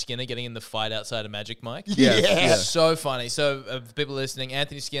video of Skinner getting in the fight outside of Magic Mike? Yeah. Yeah. So funny. So, people listening,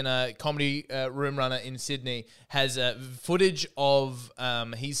 Anthony Skinner, comedy room runner in Sydney, has footage of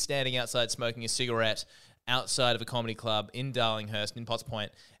he's standing outside smoking a cigarette outside of a comedy club in Darlinghurst, in Potts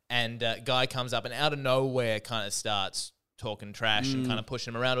Point, and a guy comes up and out of nowhere kind of starts talking trash and kind of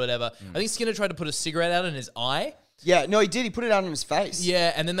pushing him around or whatever. I think Skinner tried to put a cigarette out in his eye. Yeah, no, he did. He put it out on his face.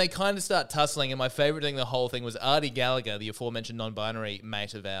 Yeah, and then they kind of start tussling, and my favourite thing the whole thing was Artie Gallagher, the aforementioned non-binary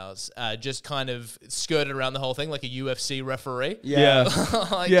mate of ours, just kind of skirted around the whole thing like a UFC referee. Yeah.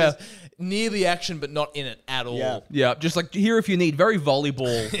 Like Yeah. just near the action, but not in it at all. Yeah. Yeah, just like here if you need. Very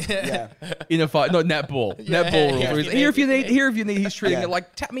volleyball Yeah. in a fight. No, netball. Netball rules. yeah. Where he's, Here if you need. Here if you need. He's treating Yeah. it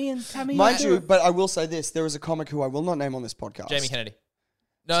like tap me in. Mind you, but I will say this. There is a comic who I will not name on this podcast. Jamie Kennedy.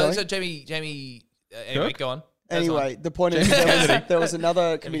 No, Sorry? so Jamie anyway, Kirk? go on. Anyway, the point is there was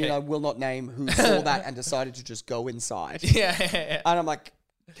another comedian I will not name who saw that and decided to just go inside. Yeah. And I'm like,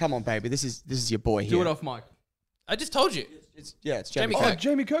 come on, baby, this is your boy here. Do it off mic. I just told you. It's Jamie Jamie Kirk. Oh,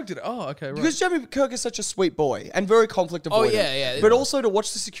 Jamie Kirk did it. Oh, okay, right. Because Jamie Kirk is such a sweet boy and very conflict avoidant. Oh, yeah. But also to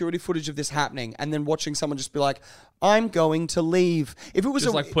watch the security footage of this happening and then watching someone just be like, I'm going to leave. If it was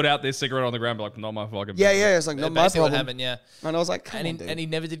Just like put out their cigarette on the ground, be like, not my fucking business. yeah, it's like not my Basically problem. what happened, yeah. And I was like, come on, dude. And he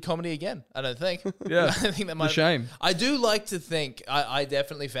never did comedy again, I don't think. Yeah. I think that might shame. I do like to think, I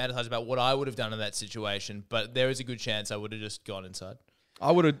definitely fantasize about what I would have done in that situation, but there is a good chance I would have just gone inside.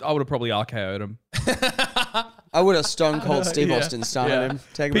 I would have probably RKO'd him. I would have Stone Cold Steve Austin started him.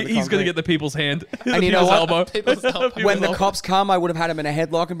 Take him to the He's going to concrete. get the people's hand. And you know what? Elbow. People's elbow. When the cops come, I would have had him in a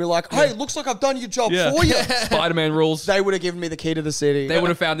headlock and be like, hey, looks like I've done your job for you. Spider-Man rules. They would have given me the key to the city. They would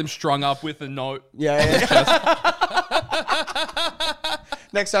have found him strung up with a note. Yeah.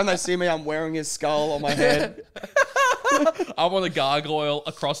 Next time they see me, I'm wearing his skull on my head. I'm on a gargoyle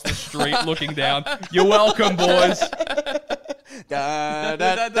across the street looking down. You're welcome, boys. Da,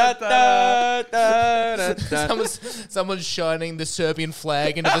 da, da, da, da, da. Someone's shining the Serbian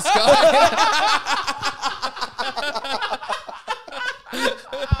flag into the sky.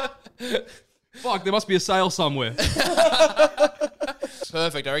 Fuck, there must be a sale somewhere.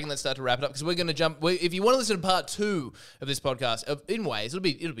 Perfect. I reckon let's start to wrap it up because we're going to jump. If you want to listen to part 2 of this podcast, in ways it'll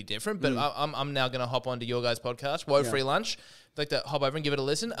be different. But I'm now going to hop onto your guys' podcast, Woe Free Lunch. I'd like to hop over and give it a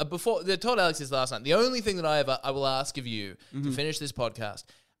listen. Before they told Aleks this last night, the only thing that I will ask of you to finish this podcast,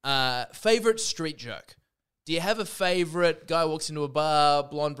 favorite street joke. Do you have a favorite? Guy walks into a bar,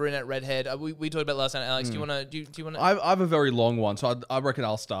 blonde, brunette, redhead. We talked about it last night, Aleks. Do you want to? Do you want to? I have a very long one, so I reckon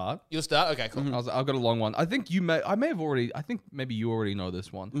I'll start. You'll start. Okay, cool. I've got a long one. I think I may have already. I think maybe you already know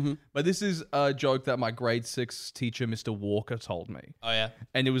this one. But this is a joke that my grade 6 teacher, Mr. Walker, told me. Oh yeah.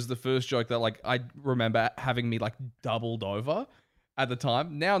 And it was the first joke that like I remember having me like doubled over at the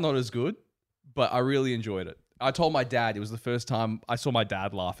time. Now not as good, but I really enjoyed it. I told my dad. It was the first time I saw my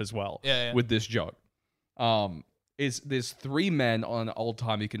dad laugh as well. Yeah. With this joke. There's 3 men on an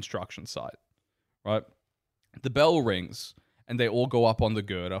old-timey construction site, right? The bell rings, and they all go up on the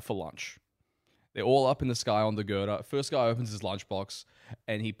girder for lunch. They're all up in the sky on the girder. First guy opens his lunchbox,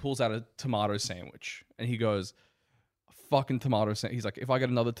 and he pulls out a tomato sandwich. And he goes, fucking tomato sandwich. He's like, if I get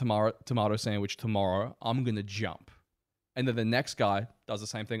another tomato sandwich tomorrow, I'm going to jump. And then the next guy does the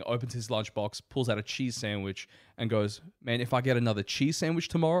same thing, opens his lunchbox, pulls out a cheese sandwich, and goes, man, if I get another cheese sandwich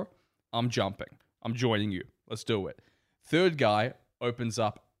tomorrow, I'm jumping. I'm joining you. Let's do it. Third guy opens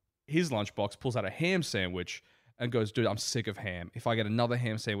up his lunchbox, pulls out a ham sandwich, and goes, dude, I'm sick of ham. If I get another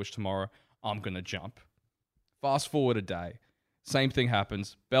ham sandwich tomorrow, I'm going to jump. Fast forward a day. Same thing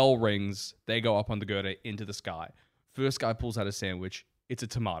happens. Bell rings. They go up on the girder into the sky. First guy pulls out a sandwich. It's a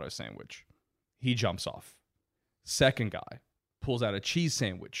tomato sandwich. He jumps off. Second guy pulls out a cheese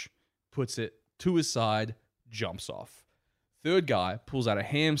sandwich, puts it to his side, jumps off. Third guy pulls out a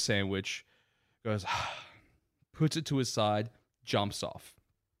ham sandwich, goes, puts it to his side, jumps off.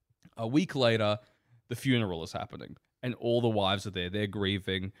 A week later, the funeral is happening, and all the wives are there. They're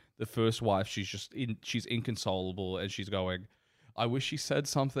grieving. The first wife, she's inconsolable, and she's going, I wish he said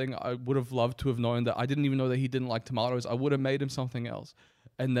something. I would have loved to have known that. I didn't even know that he didn't like tomatoes. I would have made him something else.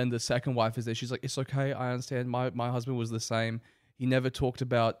 And then the second wife is there. She's like, it's okay. I understand. My husband was the same. He never talked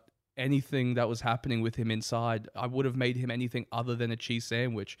about anything that was happening with him inside. I would have made him anything other than a cheese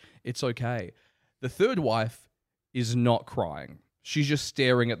sandwich. It's okay. The third wife is not crying. She's just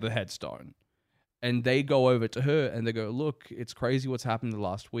staring at the headstone. And they go over to her and they go, look, it's crazy what's happened the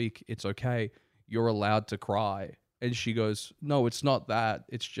last week. It's okay. You're allowed to cry. And she goes, no, it's not that.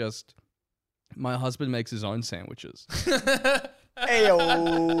 It's just my husband makes his own sandwiches.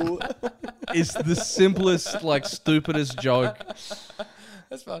 Ayo. It's the simplest, like, stupidest joke.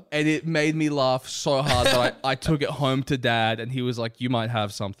 That's fun. And it made me laugh so hard that I took it home to Dad, and he was like, you might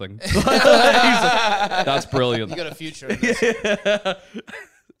have something. He's like, that's brilliant. You got a future in this.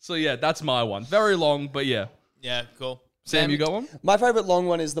 So, yeah, that's my one. Very long, but yeah. Yeah, cool. Sam, you got one? My favorite long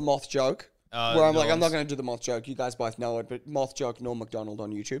one is the moth joke. Where I'm like, I'm Norms. not going to do the moth joke. You guys both know it, but moth joke, Norm Macdonald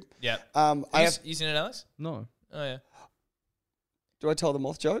on YouTube. Yeah. You seen it, Alex? No. Oh, yeah. Do I tell the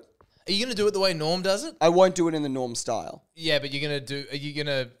moth joke? Are you going to do it the way Norm does it? I won't do it in the Norm style. Yeah, but you're going to do... Are you going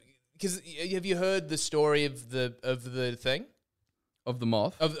to... Because have you heard the story of the thing? Of the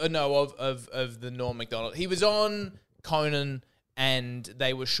moth? Of the Norm Macdonald. He was on Conan and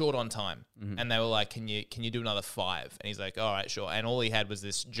they were short on time. Mm-hmm. And they were like, can you do another 5? And he's like, all right, sure. And all he had was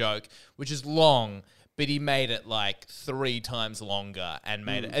this joke, which is long, but he made it like 3 times longer and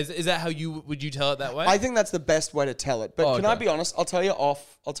made it. Is that how would you tell it that way? I think that's the best way to tell it. But can I okay. be honest? I'll tell you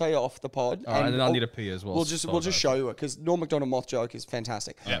off the pod. All right, and then I'll need a pee as well. We'll just show you it because Norm Macdonald moth joke is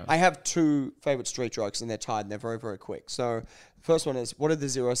fantastic. Yeah. I have 2 favorite street jokes and they're tied and they're very, very quick. So first one is, what did the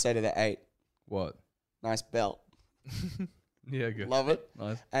 0 say to the 8? What? Nice belt. Yeah, good. Love it.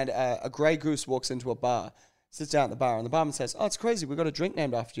 Nice. And a grey goose walks into a bar, sits down at the bar, and the barman says, "Oh, it's crazy. We got a drink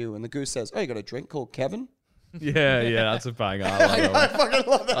named after you." And the goose says, "Oh, you got a drink called Kevin?" Yeah, that's a banger. I love that I one. fucking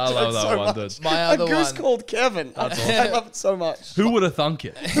love that. I joke love that so one, much. dude. My A other goose one. called Kevin. I love it so much. Who would have thunk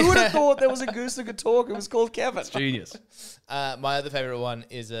it? Who would have thought there was a goose that could talk? It was called Kevin. Genius. My other favorite one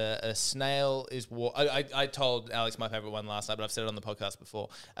is a snail is. I told Alex my favorite one last night, but I've said it on the podcast before.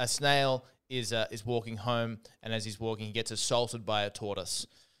 A snail is walking home, and as he's walking, he gets assaulted by a tortoise,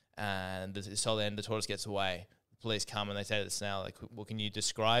 and the tortoise gets away. The police come and they say to the snail, like, "Well, can you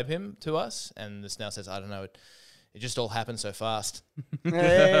describe him to us?" And the snail says, "I don't know. It just all happened so fast."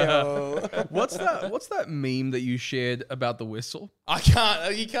 Hey-o. What's that meme that you shared about the whistle? I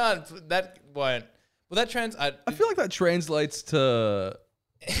can't. You can't. That won't. Well, that I feel like that translates to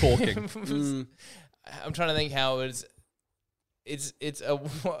talking. I'm trying to think how it's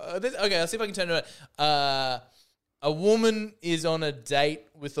okay. I'll see if I can turn it. A woman is on a date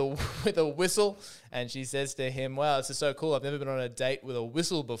with a whistle, and she says to him, "Wow, this is so cool. I've never been on a date with a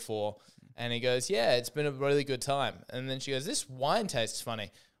whistle before." And he goes, "Yeah, it's been a really good time." And then she goes, "This wine tastes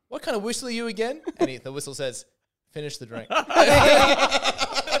funny. What kind of whistle are you again?" And the whistle says, "Finish the drink."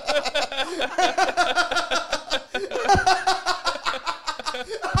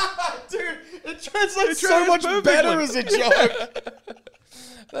 Dude, it translates so much better as a joke.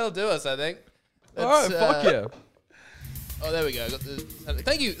 That'll do us, I think. All right, fuck yeah. Oh, there we go.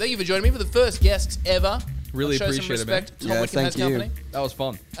 Thank you for joining me for the first guests ever. Really Show some appreciate it, man. respect. Tom Yeah, Whitcomb thank Has you. Company. That was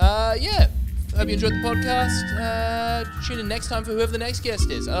fun. Yeah. Hope you enjoyed the podcast. Tune in next time for whoever the next guest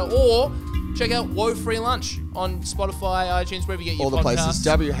is. Or check out Woe Free Lunch on Spotify, iTunes, wherever you get your All the podcasts. places.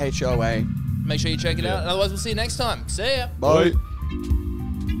 WHOA. Make sure you check it out. And otherwise, we'll see you next time. See ya. Bye.